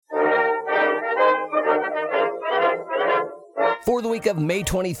For the week of May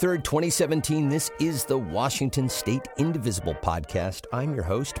 23rd, 2017, this is the Washington State Indivisible podcast. I'm your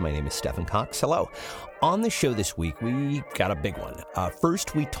host. My name is Stephen Cox. Hello. On the show this week, we got a big one.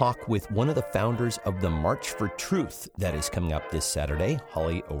 First, we talk with one of the founders of the March for Truth that is coming up this Saturday,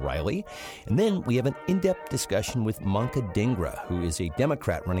 Holly O'Reilly. And then we have an in-depth discussion with Manka, Dhingra, who is a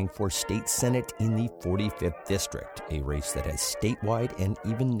Democrat running for state senate in the 45th District, a race that has statewide and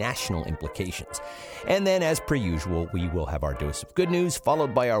even national implications. And then, as per usual, we will have our dose of good news,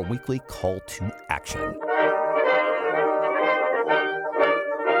 followed by our weekly call to action.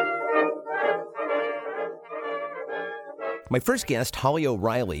 My first guest, Holly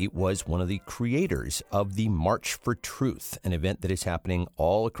O'Reilly, was one of the creators of the March for Truth, an event that is happening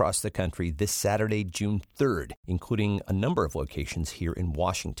all across the country this Saturday, June 3rd, including a number of locations here in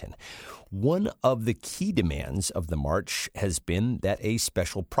Washington. One of the key demands of the march has been that a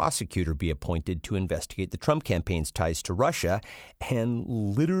special prosecutor be appointed to investigate the Trump campaign's ties to Russia. And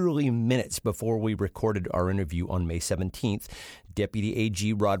literally minutes before we recorded our interview on May 17th, Deputy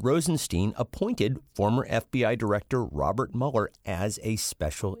AG Rod Rosenstein appointed former FBI Director Robert Mueller as a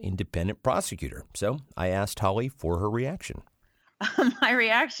special independent prosecutor. So I asked Holly for her reaction. My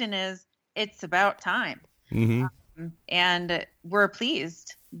reaction is it's about time. And we're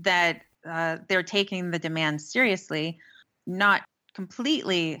pleased that they're taking the demand seriously, not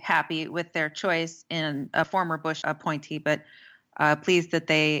completely happy with their choice in a former Bush appointee, but pleased that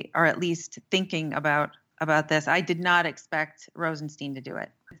they are at least thinking about this. I did not expect Rosenstein to do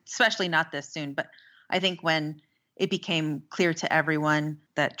it, especially not this soon. But I think when it became clear to everyone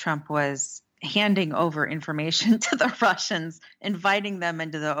that Trump was handing over information to the Russians, inviting them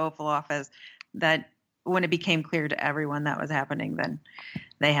into the Oval Office, that when it became clear to everyone that was happening, then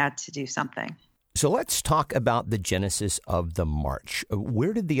they had to do something. So let's talk about the genesis of the march.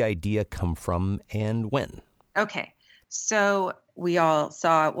 Where did the idea come from and when? Okay. So we all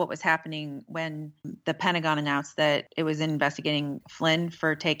saw what was happening when the Pentagon announced that it was investigating Flynn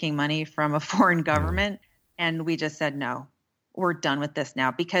for taking money from a foreign government. And we just said, no, we're done with this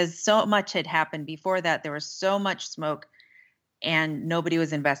now, because so much had happened before that. There was so much smoke and nobody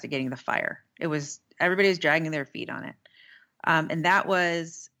was investigating the fire. Everybody was dragging their feet on it. And that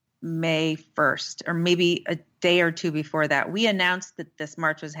was May 1st, or maybe a day or two before that. We announced that this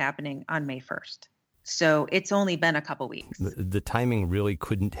march was happening on May 1st. So it's only been a couple weeks. The timing really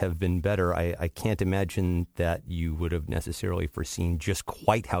couldn't have been better. I can't imagine that you would have necessarily foreseen just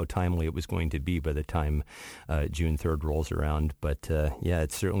quite how timely it was going to be by the time June 3rd rolls around. But yeah,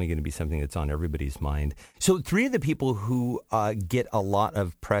 it's certainly going to be something that's on everybody's mind. So three of the people who get a lot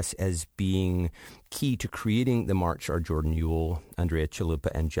of press as being key to creating the march are Jordan Ewell, Andrea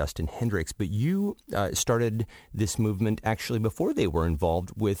Chalupa, and Justin Hendricks. But you started this movement actually before they were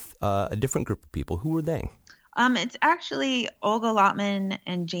involved with a different group of people. Who were they? It's actually Olga Lotman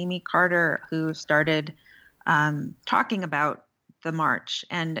and Jamie Carter who started talking about the march.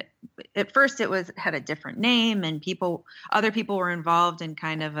 And at first it had a different name, and other people were involved in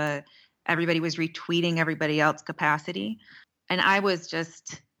kind of everybody was retweeting everybody else's capacity. And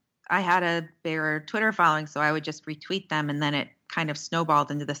I had a bigger Twitter following, so I would just retweet them, and then it kind of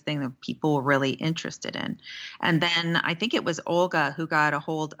snowballed into this thing that people were really interested in. And then I think it was Olga who got a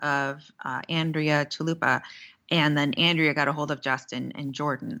hold of Andrea Chalupa, and then Andrea got a hold of Justin and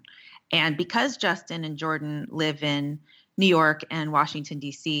Jordan. And because Justin and Jordan live in New York and Washington,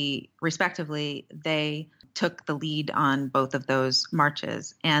 D.C., respectively, they took the lead on both of those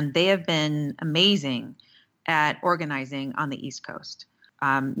marches. And they have been amazing at organizing on the East Coast.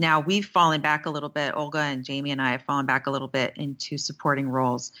 Now we've fallen back a little bit. Olga and Jamie and I have fallen back a little bit into supporting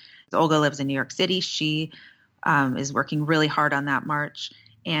roles. Olga lives in New York City. She is working really hard on that march.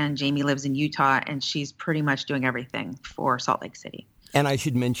 And Jamie lives in Utah, and she's pretty much doing everything for Salt Lake City. And I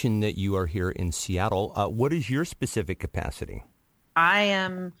should mention that you are here in Seattle. What is your specific capacity? I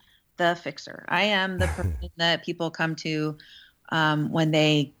am the fixer. I am the person that people come to when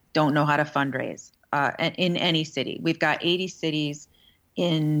they don't know how to fundraise in any city. We've got 80 cities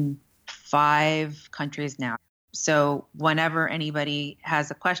in 5 countries now. So whenever anybody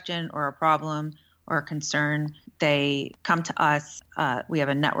has a question or a problem or a concern, they come to us. We have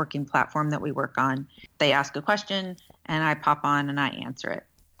a networking platform that we work on. They ask a question, and I pop on and I answer it.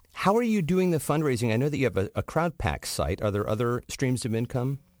 How are you doing the fundraising? I know that you have a CrowdPack site. Are there other streams of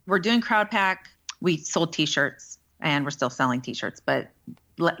income? We're doing CrowdPack. We sold T-shirts, and we're still selling T-shirts, but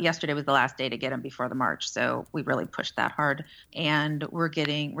yesterday was the last day to get them before the march. So we really pushed that hard, and we're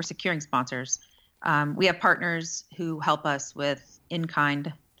securing sponsors. We have partners who help us with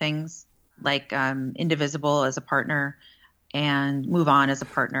in-kind things like Indivisible as a partner and Move On as a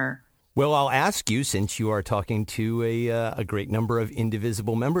partner. Well, I'll ask you, since you are talking to a great number of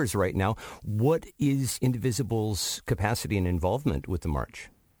Indivisible members right now, what is Indivisible's capacity and involvement with the march?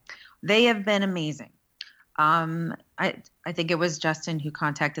 They have been amazing. I think it was Justin who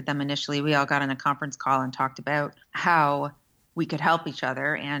contacted them initially. We all got on a conference call and talked about how we could help each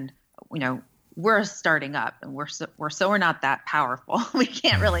other. And, we're starting up and we're not that powerful. We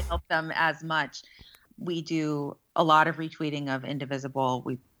can't really help them as much. We do a lot of retweeting of Indivisible.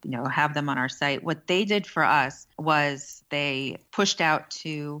 We, have them on our site. What they did for us was they pushed out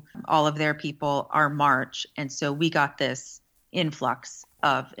to all of their people our march. And so we got this influx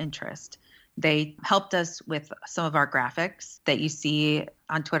of interest. They helped us with some of our graphics that you see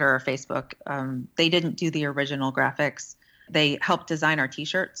on Twitter or Facebook. They didn't do the original graphics. They helped design our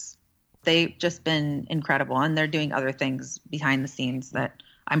T-shirts. They've just been incredible. And they're doing other things behind the scenes that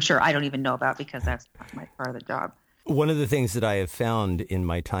I'm sure I don't even know about because that's not my part of the job. One of the things that I have found in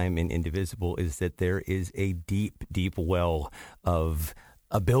my time in Indivisible is that there is a deep, deep well of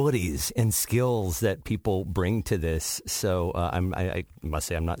abilities and skills that people bring to this. So I must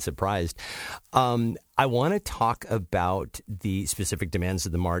say I'm not surprised. I want to talk about the specific demands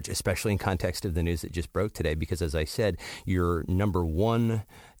of the march, especially in context of the news that just broke today, because as I said, your number one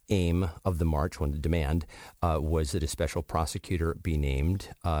aim of the march, when the demand was that a special prosecutor be named.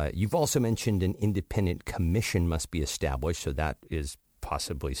 You've also mentioned an independent commission must be established, so that is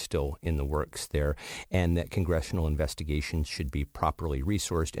possibly still in the works there, and that congressional investigations should be properly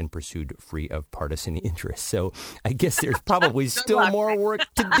resourced and pursued free of partisan interest. So I guess there's probably still more work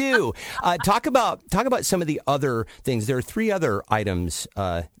to do. Talk about some of the other things. There are three other items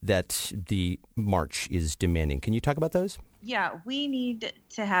that the march is demanding. Can you talk about those? Yeah, we need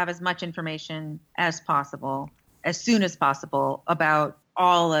to have as much information as possible, as soon as possible, about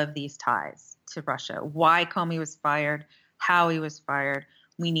all of these ties to Russia. Why Comey was fired, how he was fired.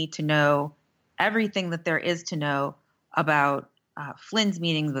 We need to know everything that there is to know about Flynn's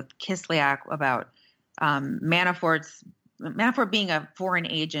meetings with Kislyak, about Manafort being a foreign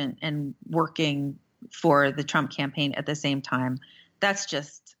agent and working for the Trump campaign at the same time. That's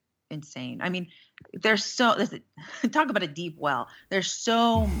just insane. I mean, talk about a deep well. There's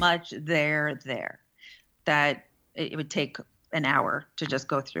so much there that it would take an hour to just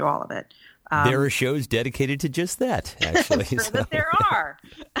go through all of it. There are shows dedicated to just that, actually. That there are.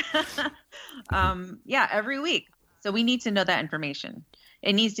 Every week. So we need to know that information.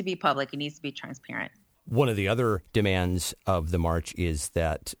 It needs to be public. It needs to be transparent. One of the other demands of the march is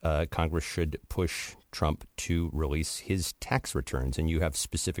that Congress should push Trump to release his tax returns, and you have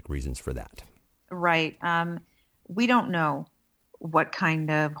specific reasons for that. Right. We don't know what kind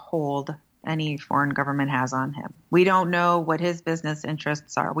of hold any foreign government has on him. We don't know what his business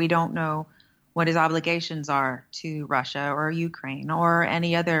interests are. We don't know what his obligations are to Russia or Ukraine or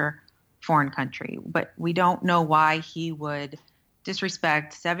any other foreign country. But we don't know why he would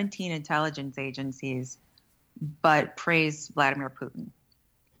disrespect 17 intelligence agencies but praise Vladimir Putin.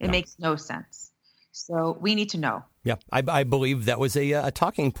 It makes no sense. So we need to know. Yeah, I believe that was a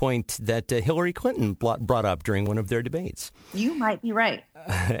talking point that Hillary Clinton brought up during one of their debates. You might be right.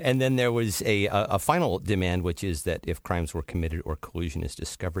 And then there was a final demand, which is that if crimes were committed or collusion is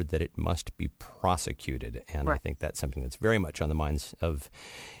discovered, that it must be prosecuted. And right. I think that's something that's very much on the minds of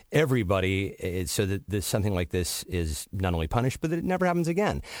everybody, so that something like this is not only punished, but that it never happens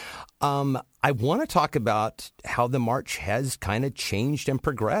again. I want to talk about how the march has kind of changed and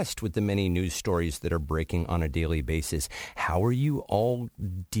progressed with the many news stories that are breaking on a daily basis. How are you all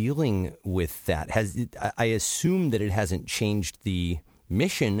dealing with that? I assume that it hasn't changed the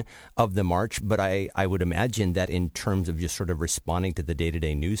mission of the march, but I would imagine that in terms of just sort of responding to the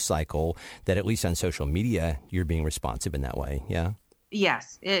day-to-day news cycle, that at least on social media, you're being responsive in that way. Yeah.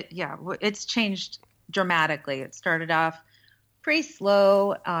 Yes. It's changed dramatically. It started off pretty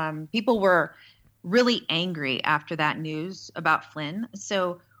slow. People were really angry after that news about Flynn.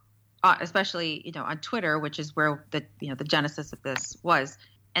 So especially, on Twitter, which is where the genesis of this was,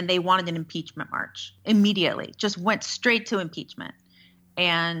 and they wanted an impeachment march immediately, just went straight to impeachment.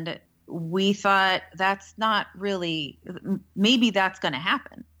 And we thought that's not really, maybe that's going to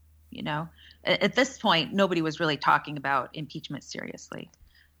happen. At this point, nobody was really talking about impeachment seriously.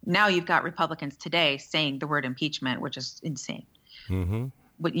 Now you've got Republicans today saying the word impeachment, which is insane. Mm-hmm.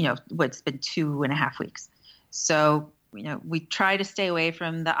 What's been 2.5 weeks. So, we try to stay away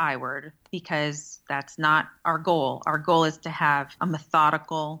from the I word because that's not our goal. Our goal is to have a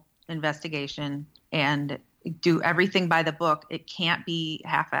methodical investigation and do everything by the book. It can't be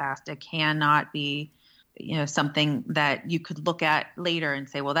half-assed. It cannot be something that you could look at later and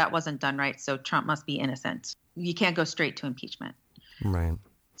say, well, that wasn't done right, so Trump must be innocent. You can't go straight to impeachment. Right.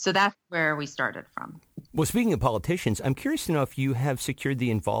 So that's where we started from. Well, speaking of politicians, I'm curious to know if you have secured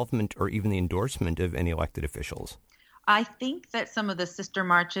the involvement or even the endorsement of any elected officials. I think that some of the sister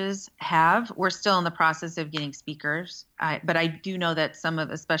marches have. We're still in the process of getting speakers, but I do know that some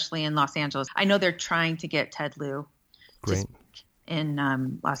of, especially in Los Angeles, I know they're trying to get Ted Lieu Great.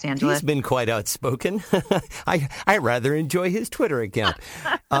 in Los Angeles. He's been quite outspoken. I rather enjoy his Twitter account.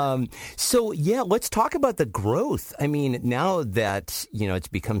 So, yeah, let's talk about the growth. I mean, now that, it's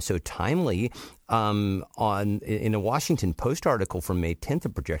become so timely, in a Washington Post article from May 10th, the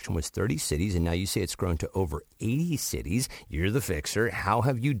projection was 30 cities, and now you say it's grown to over 80 cities. You're the fixer. How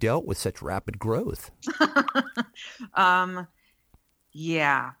have you dealt with such rapid growth?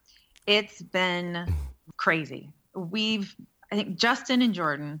 Yeah, it's been crazy. I think Justin and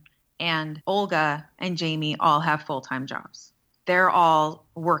Jordan and Olga and Jamie all have full-time jobs. They're all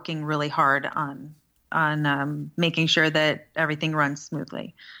working really hard on making sure that everything runs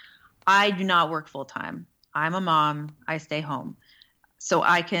smoothly. I do not work full-time. I'm a mom. I stay home. So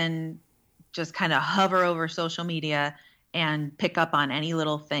I can just kind of hover over social media and pick up on any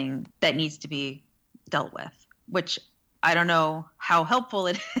little thing that needs to be dealt with, which I don't know how helpful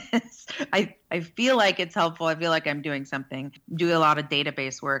it is. I feel like it's helpful. I feel like I'm doing something. Do a lot of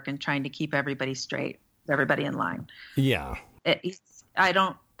database work and trying to keep everybody straight, everybody in line. Yeah. I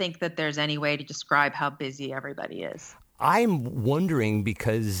don't think that there's any way to describe how busy everybody is. I'm wondering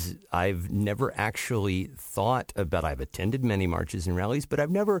because I've never actually thought about, I've attended many marches and rallies, but I've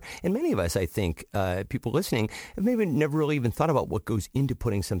never, and many of us, I think, people listening, have maybe never really even thought about what goes into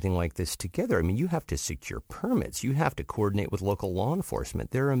putting something like this together. I mean, you have to secure permits. You have to coordinate with local law enforcement.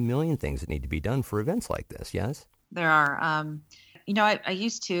 There are a million things that need to be done for events like this, yes? There are. I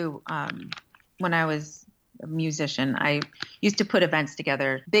used to, when I was a musician, I used to put events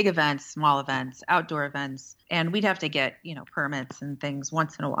together, big events, small events, outdoor events, and we'd have to get, permits and things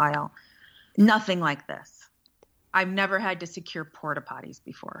once in a while. Nothing like this. I've never had to secure porta potties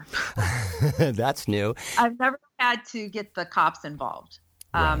before. That's new. I've never had to get the cops involved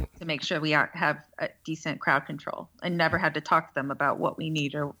Right. to make sure we have a decent crowd control, and never had to talk to them about what we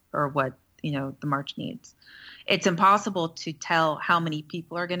need or what, the march needs. It's impossible to tell how many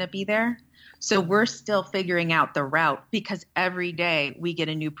people are going to be there. So we're still figuring out the route because every day we get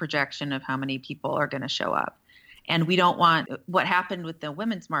a new projection of how many people are going to show up. And we don't want what happened with the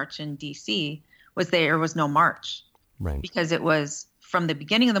Women's March in D.C. was there was no march. Right. Because it was from the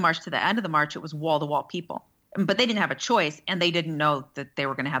beginning of the march to the end of the march, it was wall-to-wall people. But they didn't have a choice, and they didn't know that they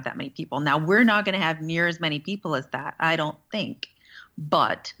were going to have that many people. Now, we're not going to have near as many people as that, I don't think.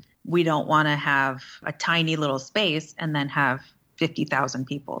 But we don't want to have a tiny little space and then have 50,000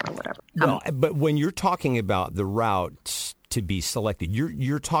 people or whatever. Well, but when you're talking about the route to be selected,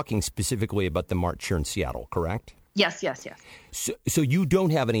 you're talking specifically about the march here in Seattle, correct? Yes. So you don't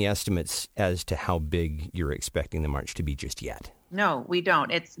have any estimates as to how big you're expecting the march to be just yet? No, we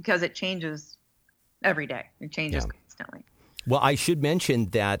don't. It's because it changes every day. It changes constantly. Well, I should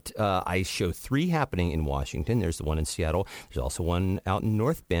mention that I show 3 happening in Washington. There's the one in Seattle. There's also one out in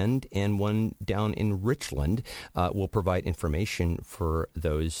North Bend and one down in Richland. We'll provide information for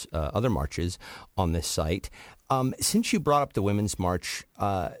those other marches on this site. Since you brought up the Women's March,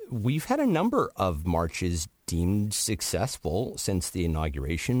 we've had a number of marches deemed successful since the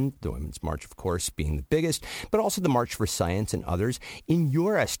inauguration, the Women's March, of course, being the biggest, but also the March for Science and others. In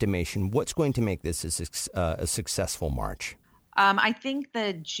your estimation, what's going to make this a successful march? I think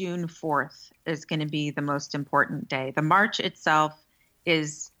the June 4th is going to be the most important day. The march itself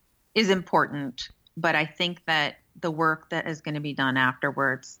is important, but I think that the work that is going to be done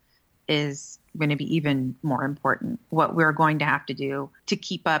afterwards is going to be even more important. What we're going to have to do to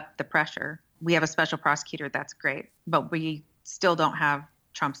keep up the pressure. We have a special prosecutor, that's great, but we still don't have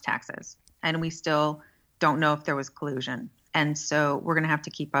Trump's taxes, and we still don't know if there was collusion. And so we're going to have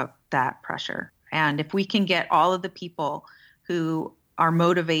to keep up that pressure. And if we can get all of the people who are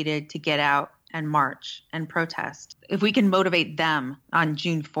motivated to get out and march and protest, if we can motivate them on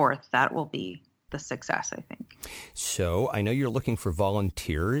June 4th, that will be the success, I think. So I know you're looking for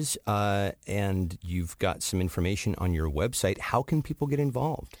volunteers, and you've got some information on your website. How can people get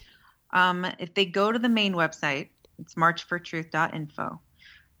involved? If they go to the main website, it's marchfortruth.info.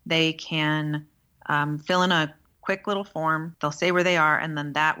 They can fill in a quick little form. They'll say where they are, and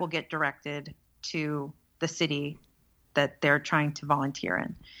then that will get directed to the city that they're trying to volunteer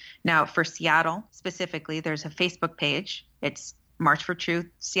in. Now, for Seattle specifically, there's a Facebook page. It's March for Truth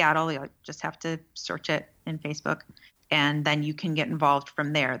Seattle. You just have to search it in Facebook, and then you can get involved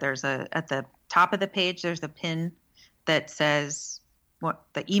from there. There's at the top of the page, there's a pin that says what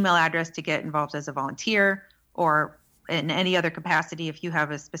the email address to get involved as a volunteer, or in any other capacity, if you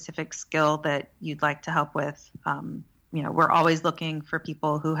have a specific skill that you'd like to help with, we're always looking for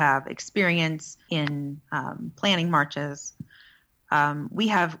people who have experience in planning marches. We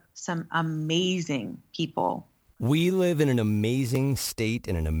have some amazing people. We live in an amazing state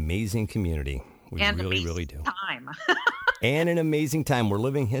and an amazing community. We and really do. Time. And an amazing time. We're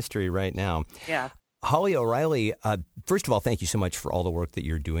living history right now. Yeah. Holly O'Reilly, first of all, thank you so much for all the work that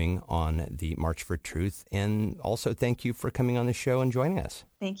you're doing on the March for Truth. And also thank you for coming on the show and joining us.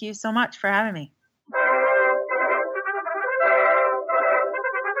 Thank you so much for having me.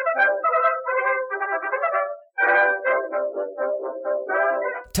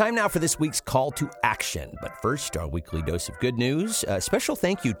 Time now for this week's call to action. But first, our weekly dose of good news. A special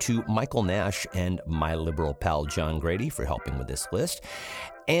thank you to Michael Nash and my liberal pal John Grady for helping with this list.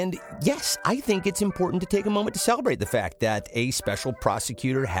 And yes, I think it's important to take a moment to celebrate the fact that a special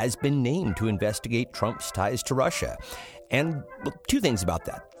prosecutor has been named to investigate Trump's ties to Russia. And two things about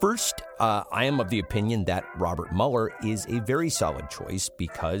that. First, I am of the opinion that Robert Mueller is a very solid choice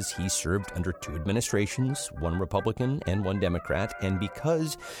because he served under two administrations, one Republican and one Democrat, and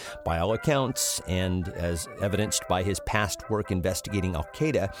because, by all accounts, and as evidenced by his past work investigating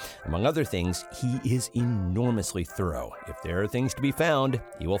al-Qaeda, among other things, he is enormously thorough. If there are things to be found,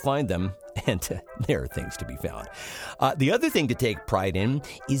 he will find them, and there are things to be found. The other thing to take pride in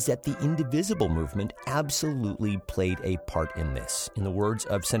is that the Indivisible movement absolutely played a part in this. In the words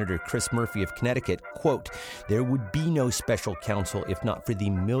of Senator Chris Murphy of Connecticut, quote, "There would be no special counsel if not for the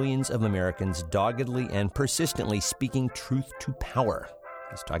millions of Americans doggedly and persistently speaking truth to power."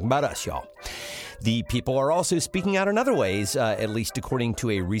 He's talking about us, y'all. The people are also speaking out in other ways, at least according to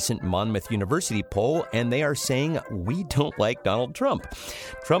a recent Monmouth University poll, and they are saying we don't like Donald Trump.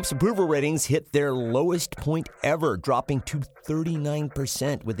 Trump's approval ratings hit their lowest point ever, dropping to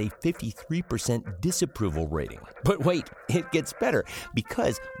 39% with a 53% disapproval rating. But wait, it gets better,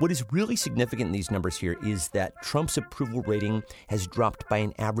 because what is really significant in these numbers here is that Trump's approval rating has dropped by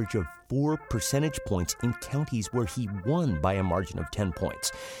an average of 4 percentage points in counties where he won by a margin of 10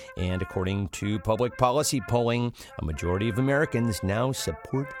 points. And according to public policy polling, a majority of Americans now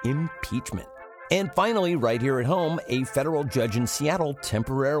support impeachment. And finally, right here at home, a federal judge in Seattle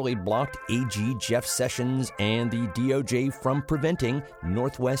temporarily blocked AG Jeff Sessions and the DOJ from preventing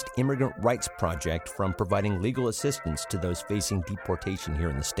Northwest Immigrant Rights Project from providing legal assistance to those facing deportation here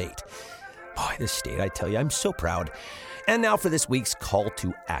in the state. Boy, this state, I tell you, I'm so proud. And now for this week's call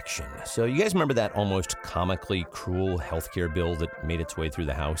to action. So you guys remember that almost comically cruel healthcare bill that made its way through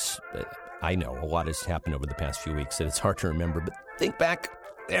the House? I know a lot has happened over the past few weeks that it's hard to remember, but think back.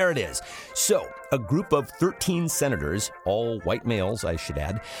 There it is. So, a group of 13 senators, all white males, I should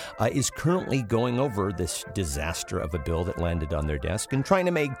add, is currently going over this disaster of a bill that landed on their desk and trying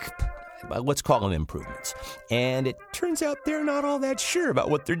to make, let's call them improvements. And it turns out they're not all that sure about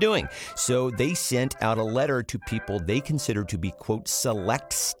what they're doing. So they sent out a letter to people they consider to be, quote,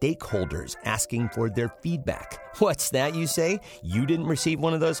 select stakeholders, asking for their feedback. What's that, you say? You didn't receive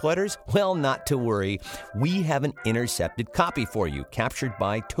one of those letters? Well, not to worry. We have an intercepted copy for you, captured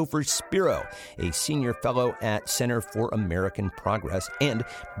by Topher Spiro, a senior fellow at Center for American Progress, and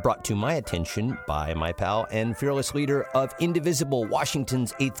brought to my attention by my pal and fearless leader of Indivisible,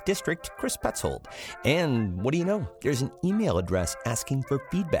 Washington's 8th District, Chris Petzold. And what do you know? There's an email address asking for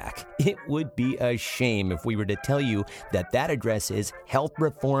feedback. It would be a shame if we were to tell you that that address is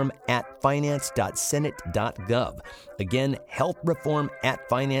healthreform@finance.senate.gov. Again,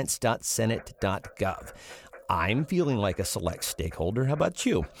 healthreform@finance.senate.gov. I'm feeling like a select stakeholder. How about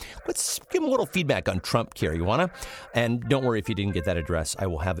you? Let's give them a little feedback on Trump care. You wanna? And don't worry if you didn't get that address. I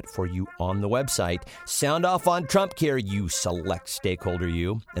will have it for you on the website. Sound off on Trump care, you select stakeholder,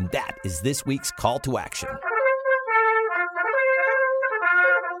 you. And that is this week's call to action.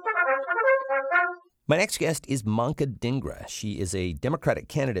 My next guest is Manka Dhingra. She is a Democratic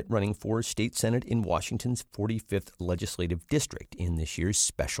candidate running for state senate in Washington's 45th legislative district in this year's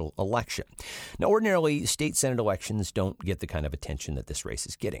special election. Now, ordinarily, state senate elections don't get the kind of attention that this race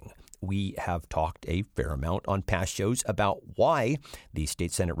is getting. We have talked a fair amount on past shows about why the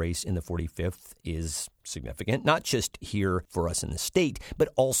state senate race in the 45th is significant, not just here for us in the state, but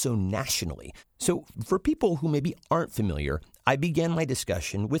also nationally. So for people who maybe aren't familiar, I began my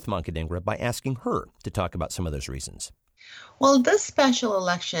discussion with Manka Dhingra by asking her to talk about some of those reasons. Well, this special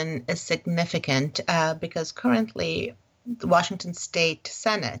election is significant because currently the Washington State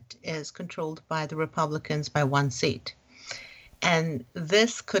Senate is controlled by the Republicans by one seat. And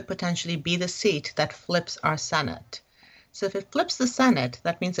this could potentially be the seat that flips our Senate. So if it flips the Senate,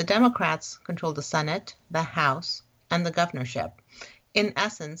 that means the Democrats control the Senate, the House, and the governorship, in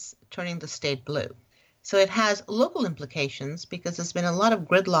essence, turning the state blue. So it has local implications because there's been a lot of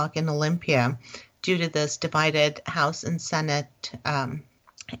gridlock in Olympia due to this divided House and Senate.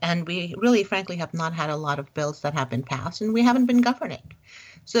 And we really, frankly, have not had a lot of bills that have been passed, and we haven't been governing.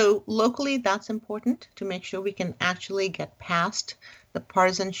 So locally, that's important to make sure we can actually get past the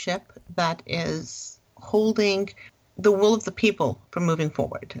partisanship that is holding the will of the people from moving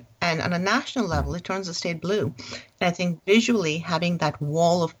forward. And on a national level, it turns the state blue. And I think visually having that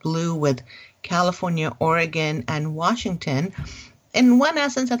wall of blue with California, Oregon, and Washington, in one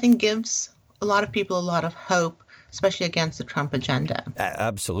essence, I think gives a lot of people a lot of hope, especially against the Trump agenda.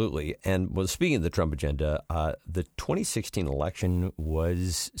 Absolutely. And well, speaking of the Trump agenda, the 2016 election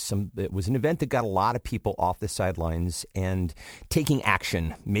was an event that got a lot of people off the sidelines and taking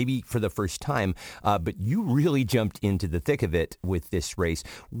action, maybe for the first time. But you really jumped into the thick of it with this race.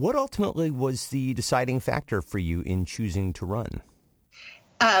 What ultimately was the deciding factor for you in choosing to run?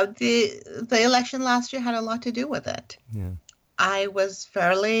 The election last year had a lot to do with it. Yeah. I was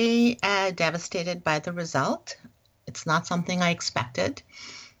fairly devastated by the result. It's not something I expected.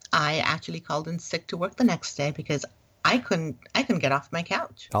 I actually called in sick to work the next day because I couldn't get off my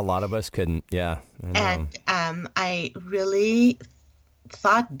couch. A lot of us couldn't. Yeah. And I really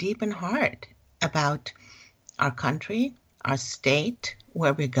thought deep and hard about our country, our state,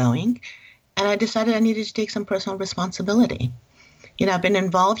 where we're going. And I decided I needed to take some personal responsibility. You know, I've been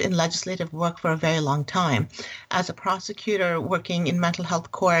involved in legislative work for a very long time. As a prosecutor working in mental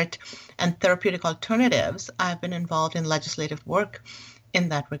health court and therapeutic alternatives, I've been involved in legislative work in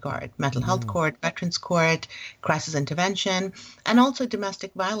that regard. Mental health court, veterans court, crisis intervention, and also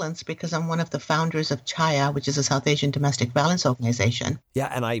domestic violence, because I'm one of the founders of CHAYA, which is a South Asian domestic violence organization. Yeah,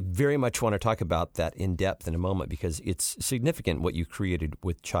 and I very much want to talk about that in depth in a moment because it's significant what you created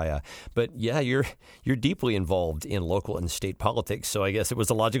with CHAYA. But yeah, you're deeply involved in local and state politics, so I guess it was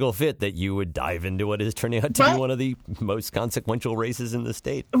a logical fit that you would dive into what is turning out to be one of the most consequential races in the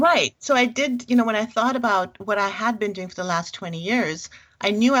state. Right. So I did, when I thought about what I had been doing for the last 20 years, I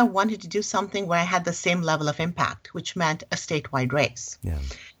knew I wanted to do something where I had the same level of impact, which meant a statewide race. Yeah.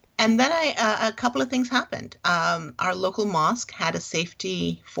 And then a couple of things happened. Our local mosque had a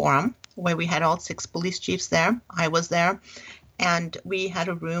safety forum where we had all 6 police chiefs there. I was there, and we had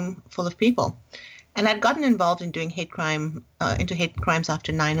a room full of people. And I'd gotten involved in doing hate crimes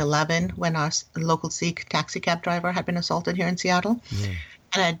after 9/11 when our local Sikh taxi cab driver had been assaulted here in Seattle. Yeah.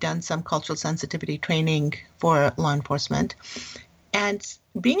 And I'd done some cultural sensitivity training for law enforcement. And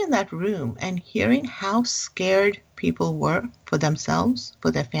being in that room and hearing how scared people were for themselves,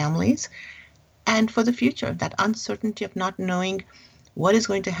 for their families, and for the future, that uncertainty of not knowing what is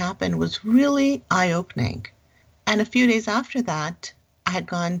going to happen was really eye-opening. And a few days after that, I had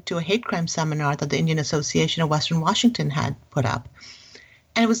gone to a hate crime seminar that the Indian Association of Western Washington had put up.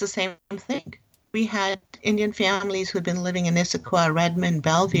 And it was the same thing. We had Indian families who had been living in Issaquah, Redmond,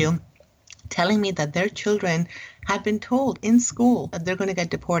 Bellevue, telling me that their children had been told in school that they're going to get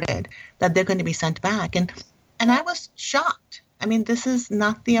deported, that they're going to be sent back. And I was shocked. I mean, this is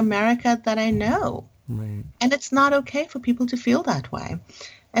not the America that I know. Right. And it's not okay for people to feel that way.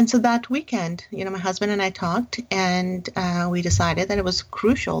 And so that weekend, my husband and I talked, and we decided that it was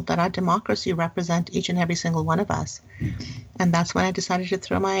crucial that our democracy represent each and every single one of us. And that's when I decided to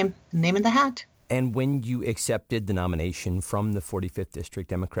throw my name in the hat. And when you accepted the nomination from the 45th District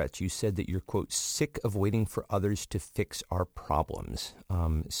Democrats, you said that you're, quote, sick of waiting for others to fix our problems.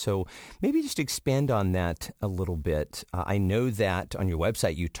 So maybe just expand on that a little bit. I know that on your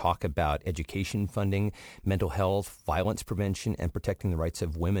website you talk about education funding, mental health, violence prevention, and protecting the rights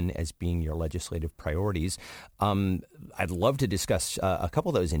of women as being your legislative priorities. I'd love to discuss a couple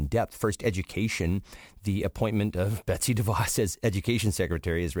of those in depth. First, education. The appointment of Betsy DeVos as education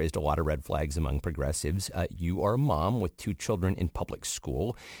secretary has raised a lot of red flags among progressives. You are a mom with 2 children in public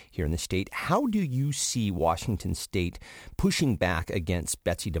school here in the state. How do you see Washington State pushing back against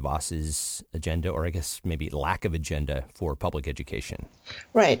Betsy DeVos's agenda, or I guess maybe lack of agenda for public education?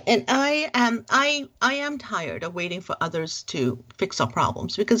 Right. And I am tired of waiting for others to fix our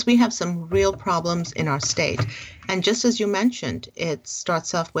problems because we have some real problems in our state. And just as you mentioned, it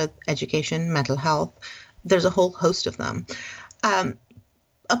starts off with education, mental health. There's a whole host of them. A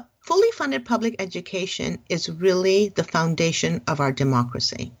fully funded public education is really the foundation of our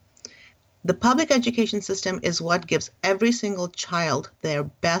democracy. The public education system is what gives every single child their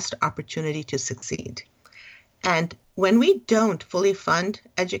best opportunity to succeed. And when we don't fully fund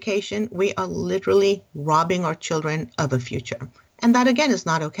education, we are literally robbing our children of a future. And that, again, is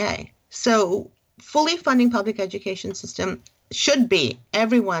not okay. So fully funding public education system should be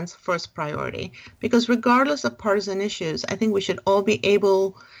everyone's first priority, because regardless of partisan issues, I think we should all be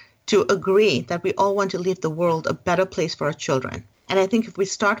able to agree that we all want to leave the world a better place for our children. And I think if we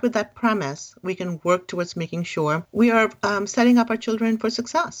start with that premise, we can work towards making sure we are setting up our children for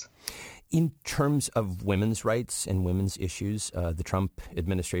success. In terms of women's rights and women's issues, the Trump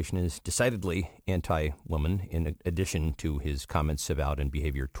administration is decidedly anti-woman. In addition to his comments about and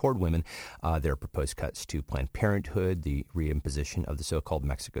behavior toward women, there are proposed cuts to Planned Parenthood, the reimposition of the so-called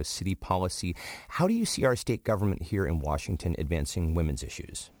Mexico City policy. How do you see our state government here in Washington advancing women's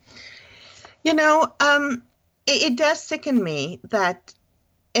issues? You know, it does sicken me that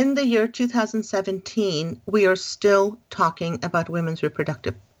in the year 2017, we are still talking about women's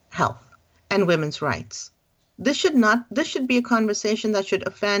reproductive health and women's rights. This should be a conversation that should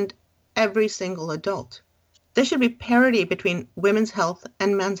offend every single adult. There should be parity between women's health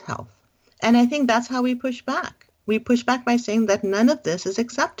and men's health. And I think that's how we push back. We push back by saying that none of this is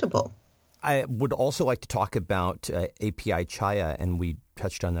acceptable. I would also like to talk about API Chaya, and we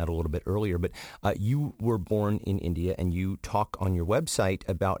touched on that a little bit earlier, but you were born in India, and you talk on your website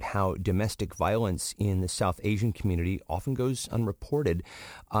about how domestic violence in the South Asian community often goes unreported.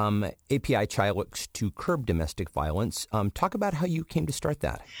 API Chaya looks to curb domestic violence. Talk about how you came to start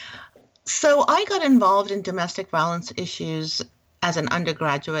that. So I got involved in domestic violence issues as an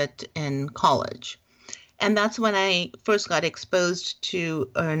undergraduate in college. And that's when I first got exposed to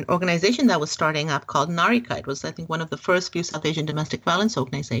an organization that was starting up called Narika. It was, I think, one of the first few South Asian domestic violence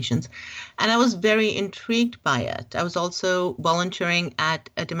organizations. And I was very intrigued by it. I was also volunteering at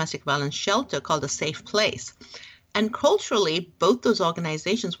a domestic violence shelter called A Safe Place. And culturally, both those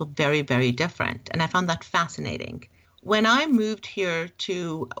organizations were very, very different. And I found that fascinating. When I moved here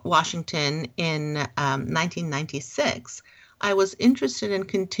to Washington in 1996, I was interested in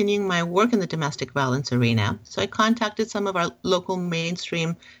continuing my work in the domestic violence arena. So I contacted some of our local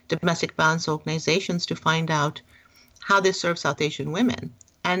mainstream domestic violence organizations to find out how they serve South Asian women.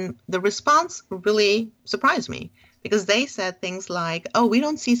 And the response really surprised me because they said things like, oh, we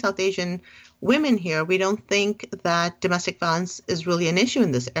don't see South Asian women here. We don't think that domestic violence is really an issue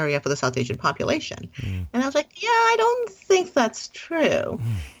in this area for the South Asian population. And I was like, yeah, I don't think that's true.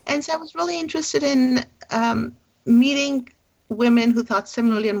 And so I was really interested in meeting women who thought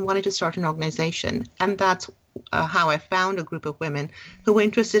similarly and wanted to start an organization. And that's how I found a group of women who were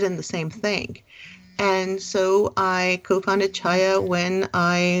interested in the same thing. And so I co-founded Chaya when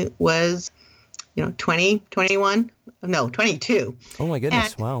I was, 22. Oh, my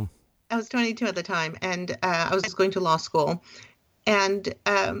goodness. And wow. I was 22 at the time, and I was going to law school. And,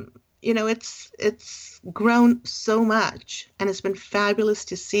 it's grown so much, and it's been fabulous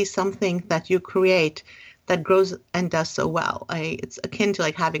to see something that you create that grows and does so well. It's akin to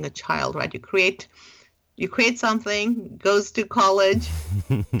like having a child, right? You create something, goes to college,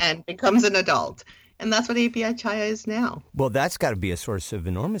 and becomes an adult. And that's what API Chaya is now. Well, that's got to be a source of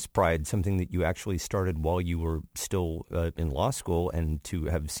enormous pride, something that you actually started while you were still in law school, and to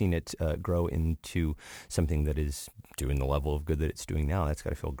have seen it grow into something that is doing the level of good that it's doing now. That's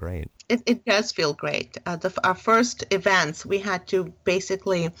got to feel great. It does feel great. Our first events, we had to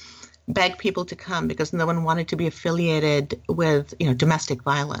basically beg people to come because no one wanted to be affiliated with, domestic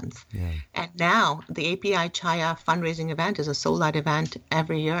violence. Yeah. And now the API Chaya fundraising event is a sold-out event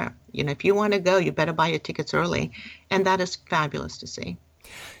every year. If you want to go, you better buy your tickets early. And that is fabulous to see.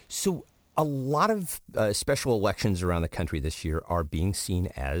 So a lot of special elections around the country this year are being seen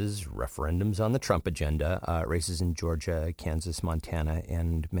as referendums on the Trump agenda, races in Georgia, Kansas, Montana,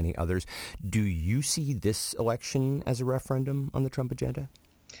 and many others. Do you see this election as a referendum on the Trump agenda?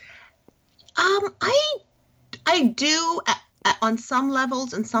 I do on some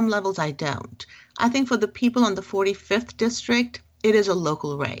levels, and some levels I don't. I think for the people on the 45th district, it is a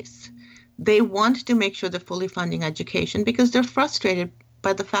local race. They want to make sure they're fully funding education because they're frustrated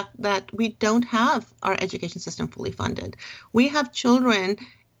by the fact that we don't have our education system fully funded. We have children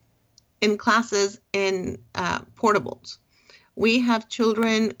in classes in portables. We have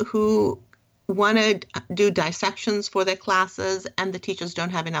children who want to do dissections for their classes and the teachers don't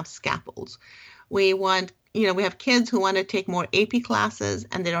have enough scaffolds. We have kids who want to take more AP classes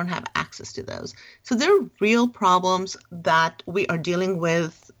and they don't have access to those. So there are real problems that we are dealing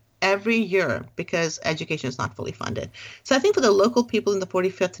with every year because education is not fully funded. So I think for the local people in the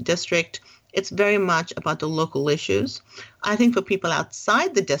 45th district, it's very much about the local issues. I think for people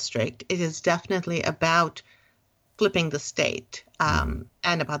outside the district, it is definitely about flipping the state and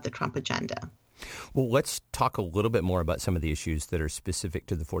about the Trump agenda. Well, let's talk a little bit more about some of the issues that are specific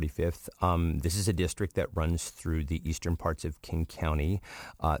to the 45th. This is a district that runs through the eastern parts of King County,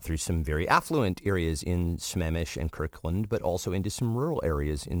 through some very affluent areas in Sammamish and Kirkland, but also into some rural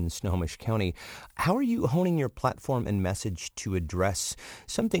areas in Snohomish County. How are you honing your platform and message to address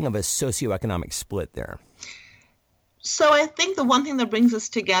something of a socioeconomic split there? So I think the one thing that brings us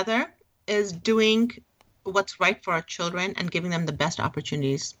together is doing what's right for our children and giving them the best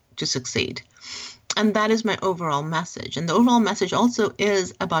opportunities to succeed. And that is my overall message. And the overall message also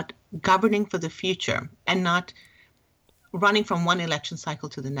is about governing for the future and not running from one election cycle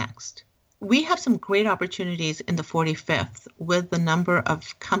to the next. We have some great opportunities in the 45th with the number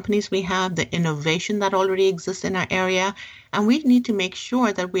of companies we have, the innovation that already exists in our area, and we need to make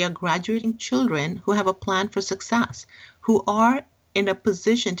sure that we are graduating children who have a plan for success, who are in a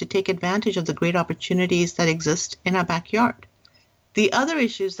position to take advantage of the great opportunities that exist in our backyard. The other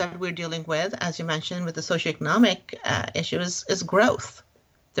issues that we're dealing with, as you mentioned, with the socioeconomic issues is growth.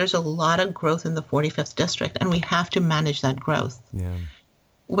 There's a lot of growth in the 45th district, and we have to manage that growth. Yeah.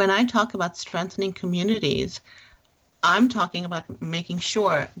 When I talk about strengthening communities, I'm talking about making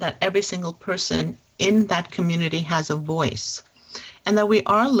sure that every single person in that community has a voice, and that we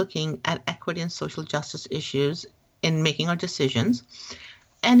are looking at equity and social justice issues in making our decisions,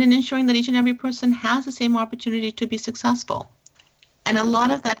 and in ensuring that each and every person has the same opportunity to be successful. And a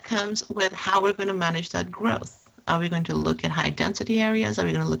lot of that comes with how we're going to manage that growth. Are we going to look at high density areas? Are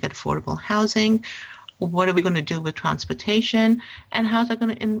we going to look at affordable housing? What are we going to do with transportation? And how's that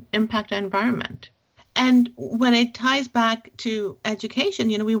going to impact our environment? And when it ties back to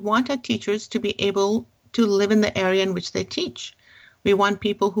education, we want our teachers to be able to live in the area in which they teach. We want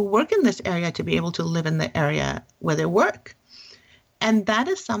people who work in this area to be able to live in the area where they work. And that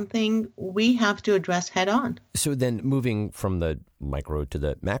is something we have to address head on. So then moving from the micro to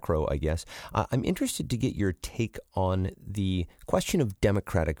the macro, I guess, I'm interested to get your take on the question of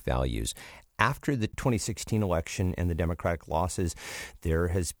democratic values. After the 2016 election and the Democratic losses, there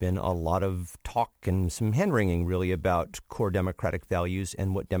has been a lot of talk and some hand-wringing really about core democratic values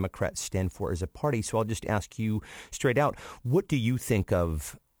and what Democrats stand for as a party. So I'll just ask you straight out, what do you think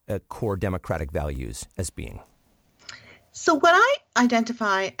of core democratic values as being? So what I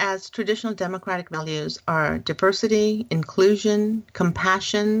identify as traditional democratic values are diversity, inclusion,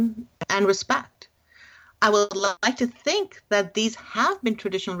 compassion, and respect. I would like to think that these have been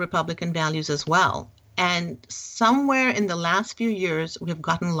traditional Republican values as well. And somewhere in the last few years, we've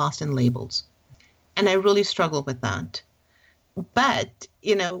gotten lost in labels. And I really struggle with that. But,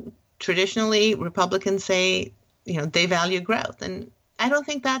 traditionally, Republicans say, they value growth. And I don't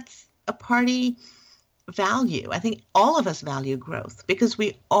think that's a party value. I think all of us value growth because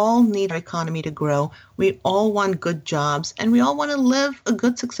we all need our economy to grow. We all want good jobs, and we all want to live a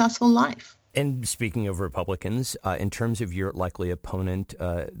good, successful life. And speaking of Republicans, in terms of your likely opponent,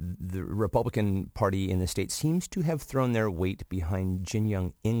 the Republican Party in the state seems to have thrown their weight behind Jin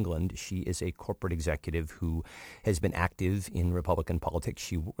Young England. She is a corporate executive who has been active in Republican politics.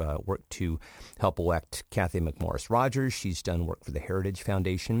 She worked to help elect Kathy McMorris Rogers. She's done work for the Heritage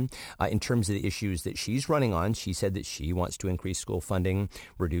Foundation. In terms of the issues that she's running on, she said that she wants to increase school funding,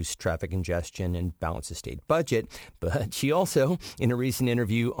 reduce traffic congestion, and balance the state budget. But she also, in a recent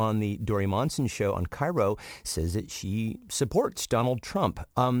interview on the Dory Monson show on Cairo, says that she supports Donald Trump.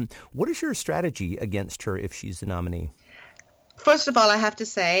 What is your strategy against her if she's the nominee? First of all, I have to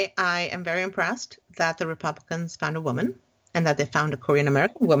say I am very impressed that the Republicans found a woman and that they found a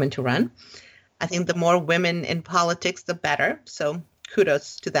Korean-American woman to run. I think the more women in politics, the better. So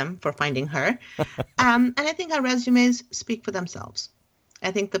kudos to them for finding her. And I think our resumes speak for themselves.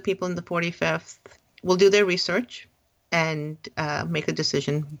 I think the people in the 45th will do their research and make a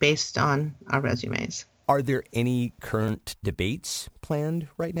decision based on our resumes. Are there any current debates planned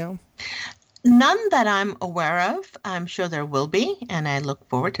right now? None that I'm aware of. I'm sure there will be, and I look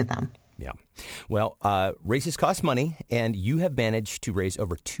forward to them. Yeah. Well, races cost money, and you have managed to raise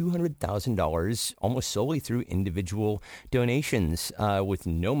over $200,000 almost solely through individual donations with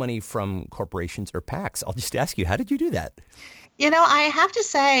no money from corporations or PACs. I'll just ask you, how did you do that? I have to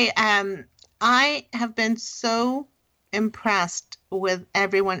say, I have been so impressed with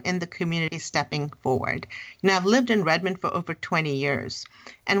everyone in the community stepping forward. I've lived in Redmond for over 20 years.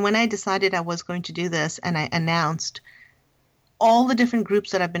 And when I decided I was going to do this and I announced, all the different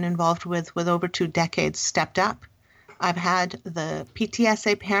groups that I've been involved with over 2 decades stepped up. I've had the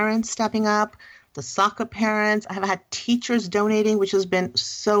PTSA parents stepping up, the soccer parents. I've had teachers donating, which has been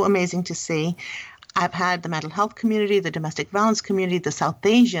so amazing to see. I've had the mental health community, the domestic violence community, the South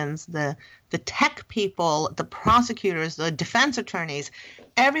Asians, the tech people, the prosecutors, the defense attorneys.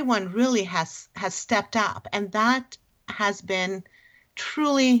 Everyone really has stepped up, and that has been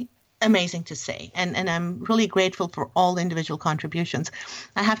truly amazing to see. And I'm really grateful for all the individual contributions.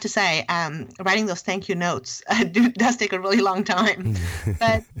 I have to say, writing those thank you notes does take a really long time,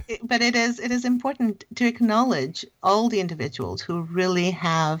 but it is important to acknowledge all the individuals who really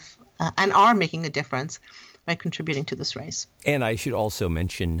have and are making a difference by contributing to this race. And I should also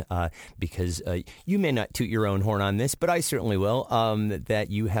mention, because you may not toot your own horn on this, but I certainly will,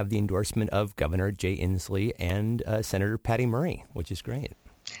 that you have the endorsement of Governor Jay Inslee and Senator Patty Murray, which is great.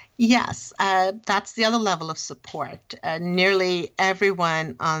 Yes, that's the other level of support. Nearly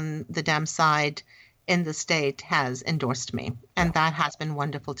everyone on the Dem side in the state has endorsed me, and that has been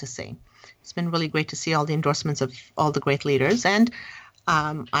wonderful to see. It's been really great to see all the endorsements of all the great leaders. And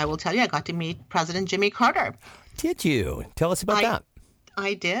I will tell you, I got to meet President Jimmy Carter. Did you? Tell us about that.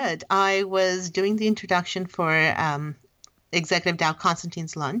 I did. I was doing the introduction for Executive Dow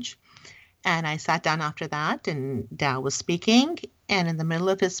Constantine's lunch, and I sat down after that, and Dow was speaking, and in the middle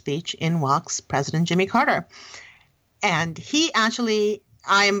of his speech, in walks President Jimmy Carter. And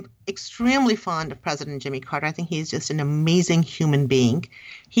I'm extremely fond of President Jimmy Carter. I think he's just an amazing human being.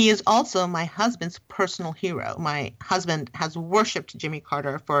 He is also my husband's personal hero. My husband has worshipped Jimmy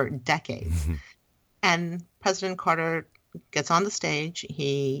Carter for decades. And President Carter gets on the stage.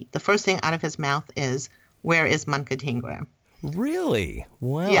 The first thing out of his mouth is, "Where is Manka Dhingra?" Really?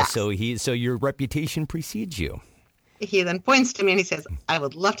 Wow. Yeah. So your reputation precedes you. He then points to me and he says, "I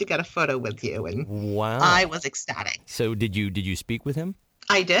would love to get a photo with you." And wow. I was ecstatic. So did you speak with him?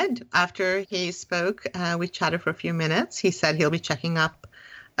 I did. After he spoke, we chatted for a few minutes. He said he'll be checking up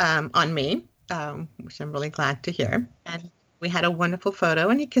on me, which I'm really glad to hear. And we had a wonderful photo,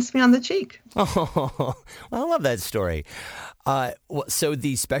 and he kissed me on the cheek. Oh, I love that story. So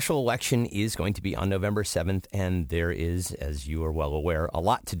the special election is going to be on November 7th, and there is, as you are well aware, a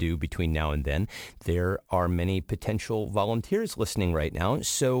lot to do between now and then. There are many potential volunteers listening right now.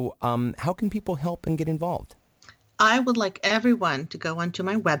 So how can people help and get involved? I would like everyone to go onto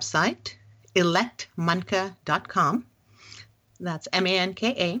my website, electmanka.com. That's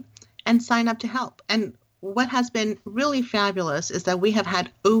Manka, and sign up to help. And what has been really fabulous is that we have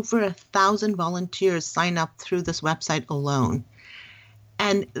had over 1,000 volunteers sign up through this website alone.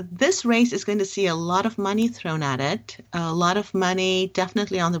 And this race is going to see a lot of money thrown at it, a lot of money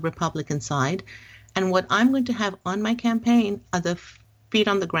definitely on the Republican side. And what I'm going to have on my campaign are the feet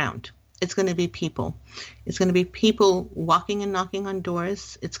on the ground. It's going to be people. It's going to be people walking and knocking on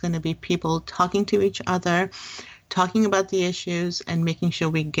doors. It's going to be people talking to each other, talking about the issues, and making sure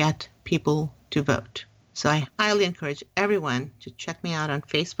we get people to vote. So I highly encourage everyone to check me out on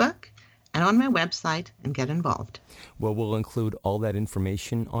Facebook and on my website and get involved. Well, we'll include all that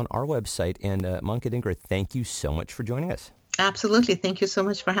information on our website. And Manka Dhingra, thank you so much for joining us. Absolutely. Thank you so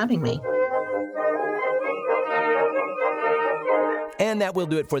much for having me. And that will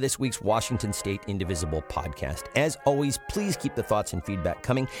do it for this week's Washington State Indivisible podcast. As always, please keep the thoughts and feedback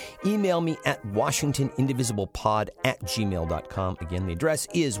coming. Email me at washingtonindivisiblepod@gmail.com. Again, the address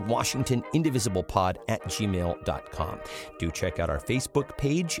is washingtonindivisiblepod@gmail.com. Do check out our Facebook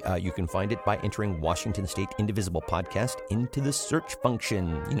page. You can find it by entering Washington State Indivisible Podcast into the search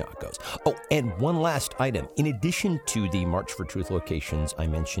function. You know how it goes. Oh, and one last item. In addition to the March for Truth locations I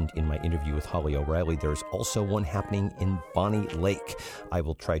mentioned in my interview with Holly O'Reilly, there's also one happening in Bonnie Lake. I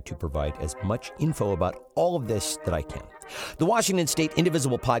will try to provide as much info about all of this that I can. The Washington State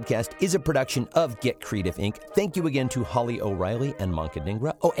Indivisible Podcast is a production of Get Creative, Inc. Thank you again to Holly O'Reilly and Manka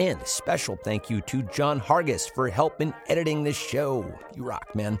Dhingra. Oh, and special thank you to John Hargis for help in editing this show. You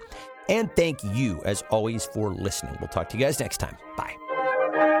rock, man. And thank you, as always, for listening. We'll talk to you guys next time. Bye.